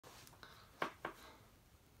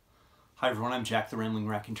Hi everyone, I'm Jack the Rambling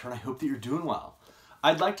Raconteur, and I hope that you're doing well.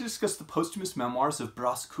 I'd like to discuss the posthumous memoirs of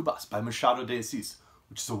Brás Cubas by Machado de Assis,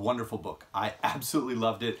 which is a wonderful book. I absolutely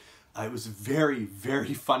loved it. It was very,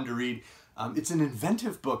 very fun to read. It's an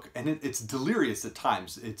inventive book, and it's delirious at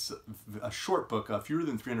times. It's a short book, fewer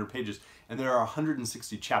than 300 pages, and there are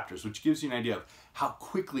 160 chapters, which gives you an idea of how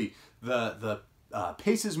quickly the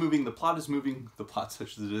pace is moving, the plot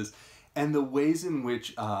such as it is, and the ways in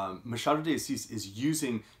which Machado de Assis is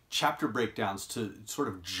using chapter breakdowns to sort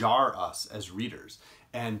of jar us as readers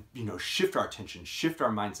and, you know, shift our attention, shift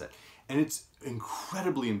our mindset. And it's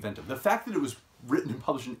incredibly inventive. The fact that it was written and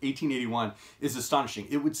published in 1881 is astonishing.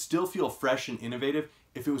 It would still feel fresh and innovative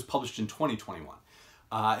if it was published in 2021.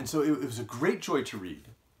 And so it was a great joy to read.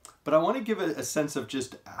 But I want to give a sense of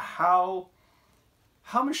just how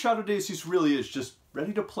Machado de Assis really is, just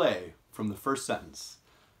ready to play from the first sentence.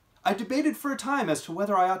 I debated for a time as to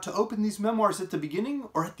whether I ought to open these memoirs at the beginning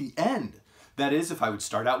or at the end. That is, if I would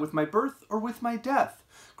start out with my birth or with my death.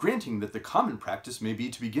 Granting that the common practice may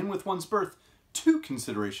be to begin with one's birth, two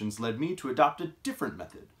considerations led me to adopt a different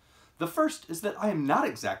method. The first is that I am not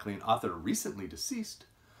exactly an author recently deceased,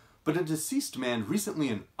 but a deceased man recently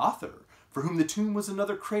an author, for whom the tomb was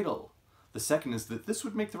another cradle. The second is that this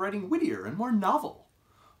would make the writing wittier and more novel.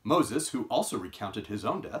 Moses, who also recounted his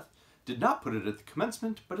own death, did not put it at the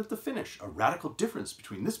commencement, but at the finish, a radical difference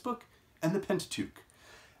between this book and the Pentateuch.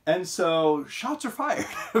 And so, shots are fired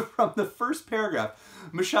from the first paragraph.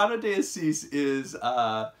 Machado de Assis is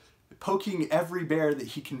poking every bear that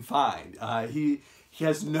he can find. He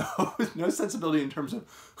has no sensibility in terms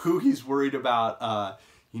of who he's worried about,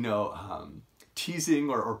 teasing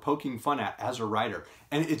or poking fun at as a writer.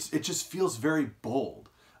 And it just feels very bold,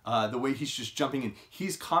 the way he's just jumping in.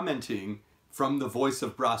 He's commenting from the voice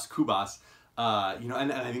of Brás Cubas,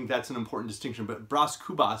 and I think that's an important distinction, but Brás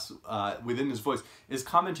Cubas, within his voice, is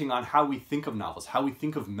commenting on how we think of novels, how we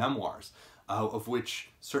think of memoirs, of which,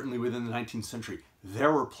 certainly within the 19th century,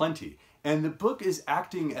 there were plenty. And the book is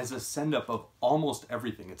acting as a send-up of almost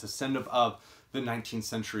everything. It's a send-up of the 19th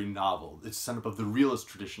century novel. It's a send-up of the realist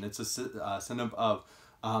tradition. It's a send-up of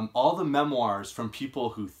all the memoirs from people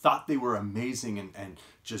who thought they were amazing and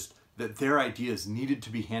just that their ideas needed to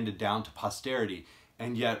be handed down to posterity,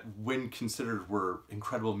 and yet, when considered, were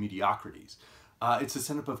incredible mediocrities. It's a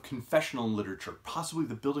send-up of confessional literature, possibly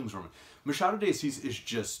the Bildungsroman. Machado de Assis is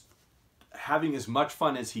just having as much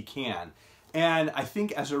fun as he can, and I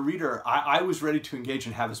think as a reader, I was ready to engage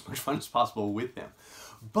and have as much fun as possible with him.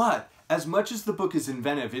 But as much as the book is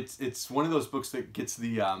inventive, it's one of those books that gets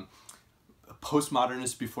the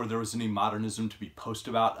postmodernist before there was any modernism to be post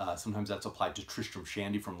about. Sometimes that's applied to Tristram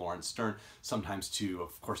Shandy from Laurence, Sterne, sometimes to,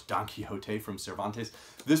 of course, Don Quixote from Cervantes.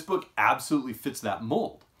 This book absolutely fits that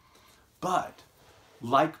mold. But,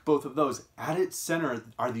 like both of those, at its center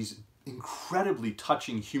are these incredibly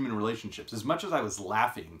touching human relationships. As much as I was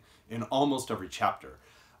laughing in almost every chapter,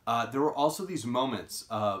 there were also these moments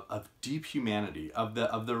of deep humanity, of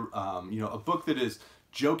a book that is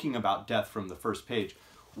joking about death from the first page.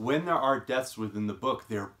 When there are deaths within the book,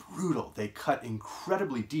 they're brutal. They cut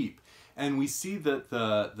incredibly deep. And we see that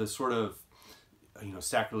the sort of,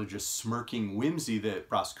 sacrilegious smirking whimsy that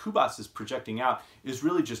Brás Cubas is projecting out is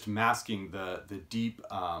really just masking the deep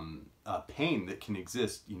pain that can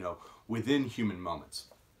exist, within human moments.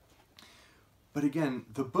 But again,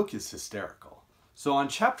 the book is hysterical. So on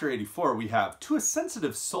chapter 84, we have, "To a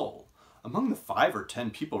sensitive soul. Among the 5 or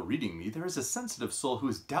 10 people reading me, there is a sensitive soul who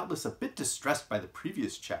is doubtless a bit distressed by the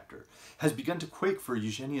previous chapter, has begun to quake for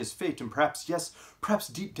Eugenia's fate, and perhaps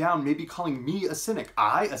deep down may be calling me a cynic.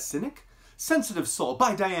 I, a cynic? Sensitive soul,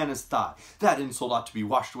 by Diana's thigh! That insult ought to be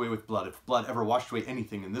washed away with blood, if blood ever washed away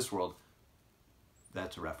anything in this world."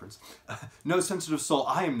 That's a reference. "No sensitive soul,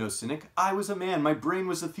 I am no cynic. I was a man, my brain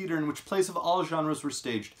was a theater in which plays of all genres were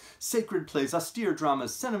staged. Sacred plays, austere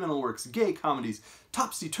dramas, sentimental works, gay comedies,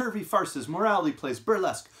 topsy-turvy farces, morality plays,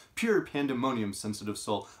 burlesque, pure pandemonium, sensitive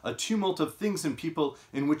soul, a tumult of things and people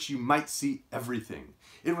in which you might see everything.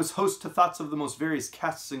 It was host to thoughts of the most various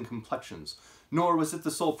castes and complexions. Nor was it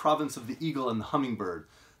the sole province of the eagle and the hummingbird.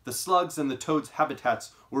 The slugs and the toad's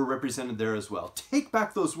habitats were represented there as well. Take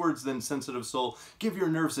back those words then, sensitive soul. Give your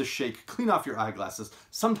nerves a shake. Clean off your eyeglasses.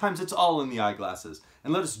 Sometimes it's all in the eyeglasses.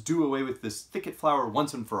 And let us do away with this thicket flower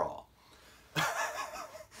once and for all."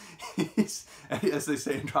 he's, as they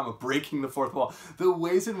say in drama, breaking the fourth wall. The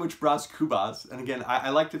ways in which Brás Cubas, and again, I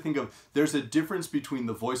like to think of, there's a difference between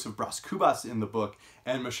the voice of Brás Cubas in the book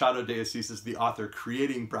and Machado de Assis as the author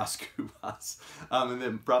creating Brás Cubas. And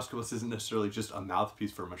then Brás Cubas isn't necessarily just a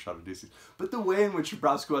mouthpiece for Machado de Assis, but the way in which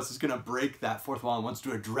Brás Cubas is going to break that fourth wall and wants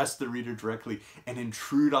to address the reader directly and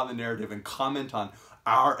intrude on the narrative and comment on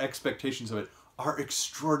our expectations of it are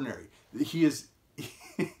extraordinary. He is,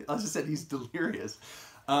 as I said, he's delirious.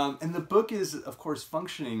 And the book is, of course,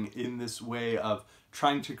 functioning in this way of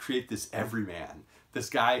trying to create this everyman, this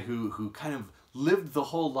guy who kind of lived the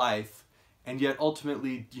whole life, and yet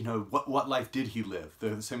ultimately, you know, what life did he live?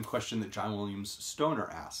 The same question that John Williams Stoner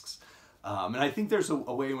asks. And I think there's a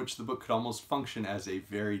way in which the book could almost function as a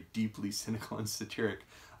very deeply cynical and satiric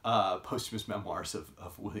posthumous memoirs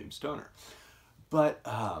of William Stoner. But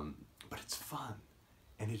it's fun,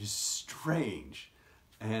 and it is strange,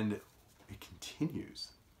 and it continues.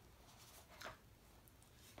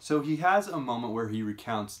 So he has a moment where he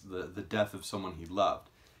recounts the death of someone he loved.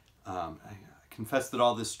 I confess that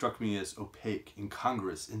all this struck me as opaque,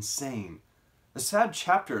 incongruous, insane. A sad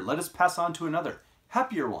chapter, let us pass on to another,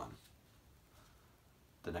 happier one.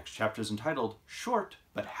 The next chapter is entitled, Short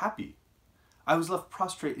but Happy. I was left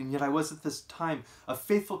prostrate, and yet I was at this time a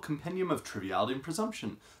faithful compendium of triviality and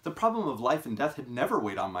presumption. The problem of life and death had never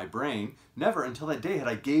weighed on my brain, never until that day had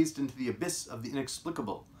I gazed into the abyss of the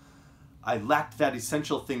inexplicable. I lacked that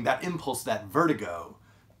essential thing, that impulse, that vertigo.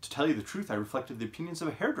 To tell you the truth, I reflected the opinions of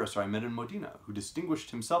a hairdresser I met in Modena, who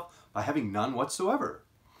distinguished himself by having none whatsoever.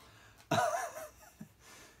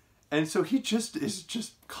 And so he is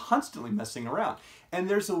just constantly messing around. And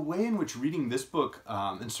there's a way in which reading this book,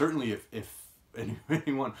 and certainly if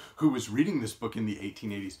anyone who was reading this book in the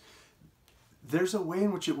 1880s, there's a way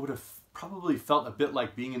in which it would have probably felt a bit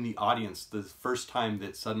like being in the audience the first time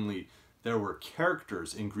that suddenly there were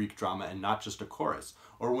characters in Greek drama and not just a chorus,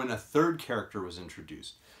 or when a third character was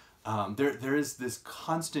introduced. There is this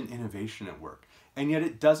constant innovation at work, and yet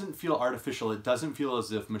it doesn't feel artificial. It doesn't feel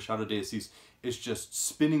as if Machado de Assis is just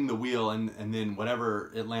spinning the wheel and then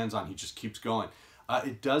whatever it lands on, he just keeps going.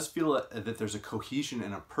 It does feel that there's a cohesion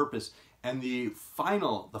and a purpose, and the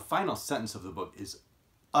final sentence of the book is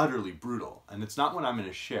utterly brutal, and it's not one I'm going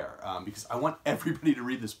to share because I want everybody to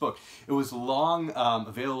read this book. It was long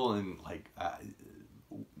available in, like,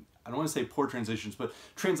 I don't want to say poor translations, but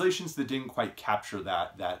translations that didn't quite capture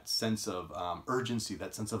that sense of urgency,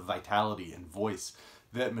 that sense of vitality and voice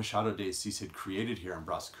that Machado de Assis had created here in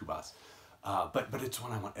Brás Cubas. But it's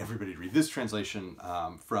one I want everybody to read. This translation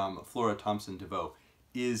from Flora Thomson-DeVeaux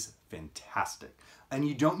is fantastic. And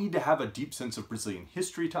you don't need to have a deep sense of Brazilian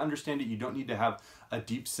history to understand it. You don't need to have a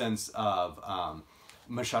deep sense of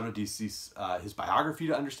Machado de Assis, his biography,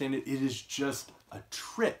 to understand it. It is just a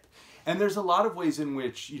trip. And there's a lot of ways in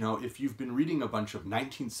which, you know, if you've been reading a bunch of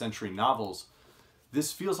 19th century novels,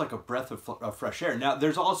 this feels like a breath of fresh air. Now,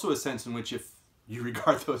 there's also a sense in which if you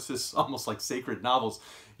regard those as almost like sacred novels,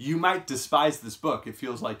 you might despise this book. It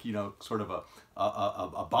feels like, you know, sort of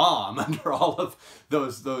a bomb under all of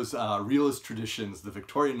those realist traditions, the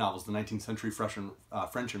Victorian novels, the 19th century French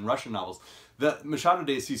and Russian novels. The Machado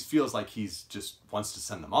de Assis feels like he's just wants to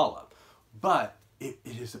send them all up. But it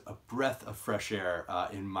is a breath of fresh air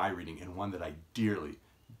in my reading, and one that I dearly,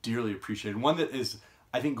 dearly appreciate, and one that is,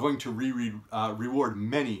 I think, going to reward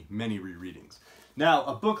many, many rereadings. Now,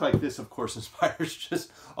 a book like this, of course, inspires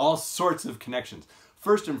just all sorts of connections.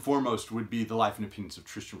 First and foremost would be The Life and Opinions of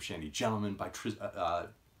Tristram Shandy, Gentleman by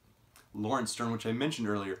Laurence Sterne, which I mentioned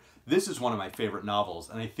earlier. This is one of my favorite novels,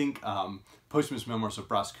 and I think Posthumous Memoirs of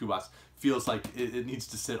Brás Cubas feels like it needs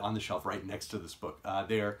to sit on the shelf right next to this book.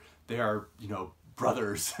 They are, you know,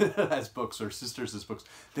 brothers as books or sisters as books.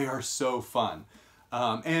 They are so fun.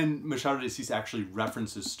 And Machado de Assis actually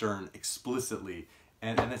references Sterne explicitly,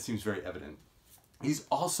 and that seems very evident. He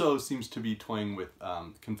also seems to be toying with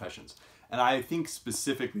confessions. And I think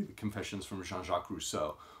specifically the confessions from Jean-Jacques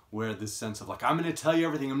Rousseau, where this sense of like, I'm going to tell you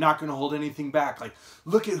everything, I'm not going to hold anything back, like,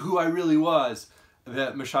 look at who I really was,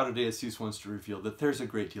 that Machado de Assis wants to reveal that there's a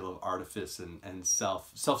great deal of artifice and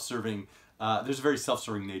self-serving, there's a very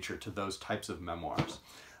self-serving nature to those types of memoirs.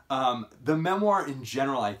 The memoir in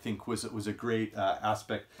general, I think, was a great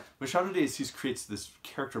aspect. Machado de Assis creates this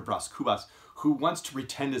character, Brás Cubas, who wants to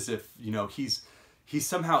pretend as if, you know, he's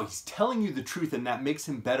telling you the truth, and that makes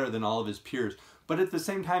him better than all of his peers. But at the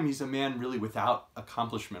same time, he's a man really without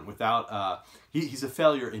accomplishment, without, he's a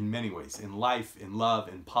failure in many ways, in life, in love,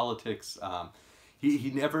 in politics.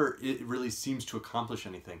 He never really seems to accomplish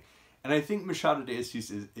anything. And I think Machado de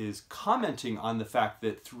Assis is commenting on the fact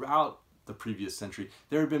that throughout the previous century,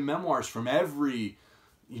 there have been memoirs from every,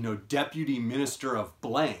 you know, deputy minister of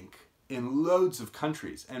blank in loads of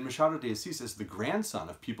countries. And Machado de Assis, as the grandson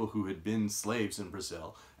of people who had been slaves in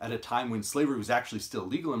Brazil at a time when slavery was actually still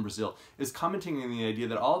legal in Brazil, is commenting on the idea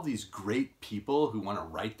that all of these great people who want to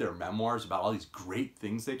write their memoirs about all these great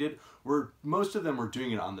things they did, most of them were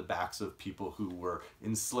doing it on the backs of people who were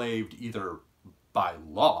enslaved either by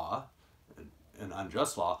law, an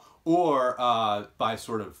unjust law, or by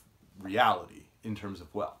sort of reality in terms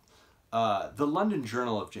of wealth. The London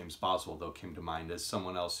Journal of James Boswell, though, came to mind as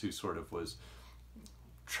someone else who sort of was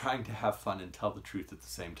trying to have fun and tell the truth at the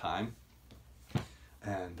same time.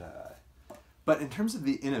 And but in terms of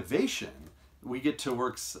the innovation, we get to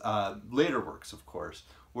works, later works, of course,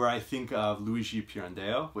 where I think of Luigi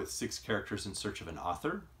Pirandello with 6 Characters in Search of an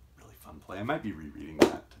Author. Really fun play. I might be rereading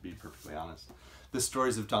that, to be perfectly honest. The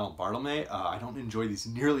Stories of Donald Barthelme. I don't enjoy these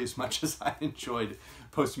nearly as much as I enjoyed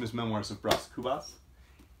Posthumous Memoirs of Brás, Cubas.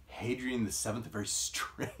 Hadrian VII, a very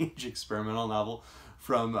strange experimental novel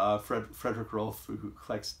from Frederick Rolfe, who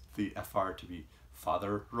likes the FR to be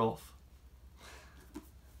Father Rolfe.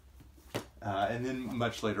 And then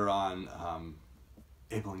much later on,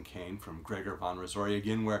 Abel and Cain from Gregor von Rezzori,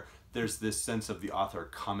 again, where there's this sense of the author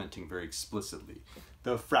commenting very explicitly.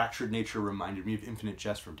 The fractured nature reminded me of Infinite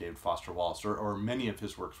Jest from David Foster Wallace, or many of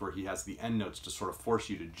his works where he has the endnotes to sort of force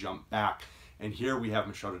you to jump back. And here we have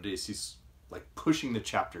Machado de Assis like pushing the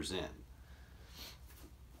chapters in.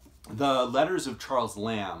 The letters of Charles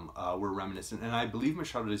Lamb were reminiscent, and I believe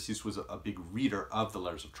Machado de Assis was a big reader of the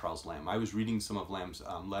letters of Charles Lamb. I was reading some of Lamb's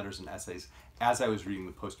letters and essays as I was reading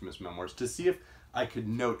the posthumous memoirs to see if I could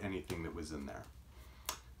note anything that was in there.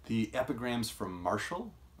 The epigrams from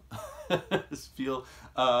Martial feel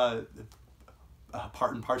part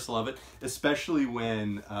and parcel of it, especially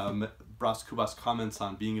when Brás Cubas comments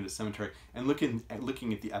on being in a cemetery and looking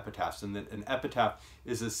at the epitaphs, and that an epitaph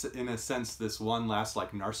is in a sense this one last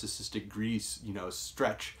like narcissistic greedy,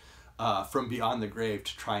 stretch from beyond the grave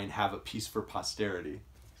to try and have a piece for posterity.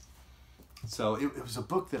 So it was a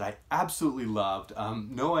book that I absolutely loved.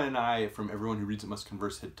 Noah and I, from Everyone Who Reads It Must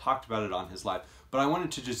Converse, had talked about it on his live, but I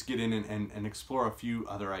wanted to just get in and explore a few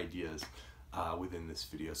other ideas within this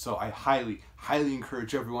video. So I highly, highly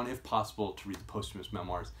encourage everyone, if possible, to read the posthumous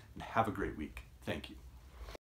memoirs, and have a great week. Thank you.